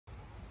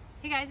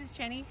Hey guys, it's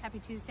Jenny. Happy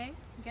Tuesday.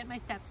 I'm getting my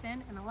steps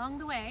in, and along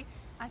the way,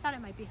 I thought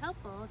it might be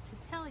helpful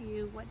to tell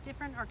you what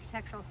different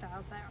architectural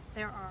styles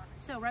there are.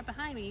 So right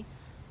behind me,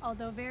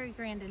 although very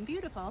grand and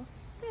beautiful,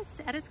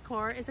 this at its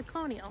core is a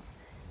colonial.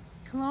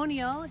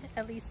 Colonial,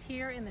 at least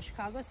here in the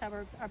Chicago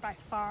suburbs, are by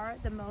far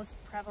the most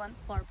prevalent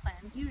floor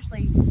plan.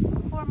 Usually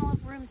formal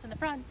rooms in the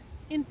front,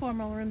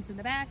 informal rooms in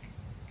the back,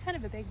 kind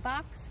of a big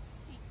box,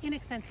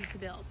 inexpensive to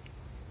build.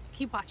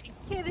 Keep watching.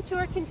 Okay, the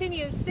tour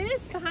continues.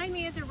 This behind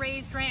me is a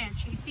raised ranch.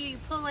 You see you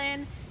pull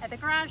in at the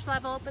garage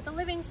level, but the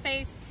living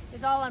space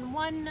is all on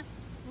one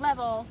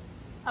level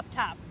up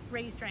top,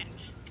 raised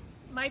ranch.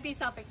 Might be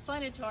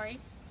self-explanatory,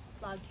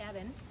 log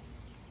cabin.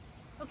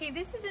 Okay,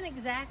 this isn't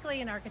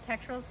exactly an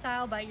architectural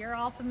style, but you're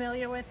all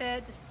familiar with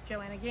it.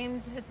 Joanna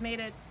Gaines has made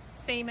it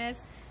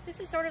famous. This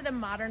is sort of the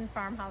modern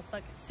farmhouse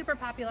look. It's super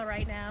popular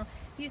right now.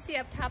 You see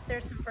up top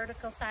there's some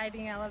vertical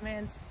siding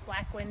elements,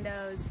 black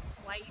windows,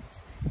 white,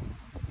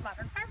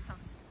 modern farmhouse.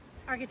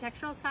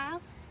 Architectural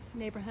style,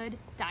 neighborhood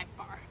dive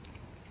bar.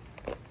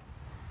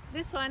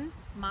 This one,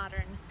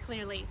 modern,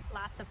 clearly.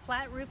 Lots of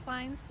flat roof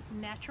lines,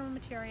 natural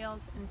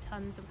materials, and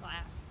tons of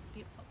glass.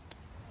 Beautiful.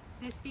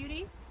 This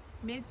beauty,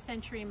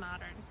 mid-century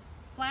modern.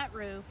 Flat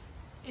roof.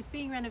 It's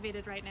being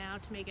renovated right now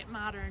to make it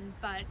modern,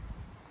 but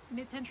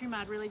mid-century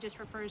mod really just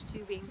refers to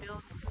being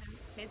built in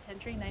the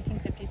mid-century,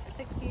 1950s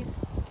or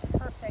 60s.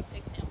 Perfect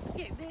example.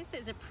 Okay, this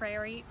is a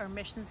prairie or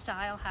mission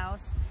style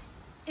house.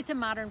 It's a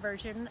modern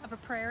version of a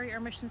prairie or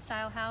mission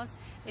style house.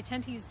 They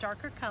tend to use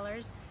darker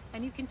colors,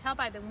 and you can tell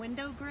by the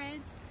window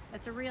grids,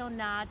 that's a real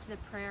nod to the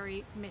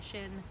prairie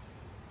mission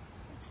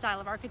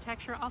style of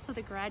architecture. Also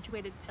the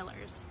graduated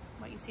pillars,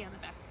 what you see on the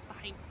back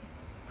behind me.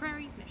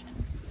 Prairie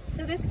mission.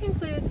 So this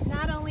concludes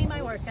not only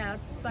my workout,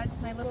 but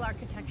my little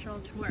architectural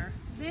tour.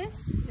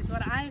 This is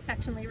what I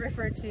affectionately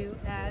refer to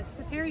as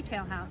the fairy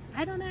tale house.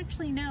 I don't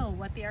actually know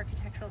what the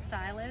architectural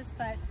style is,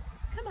 but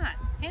come on,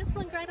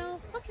 Hansel and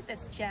Gretel, look at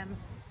this gem.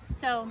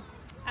 So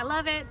I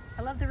love it.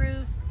 I love the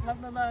roof,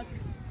 love the look.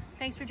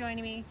 Thanks for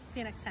joining me. See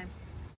you next time.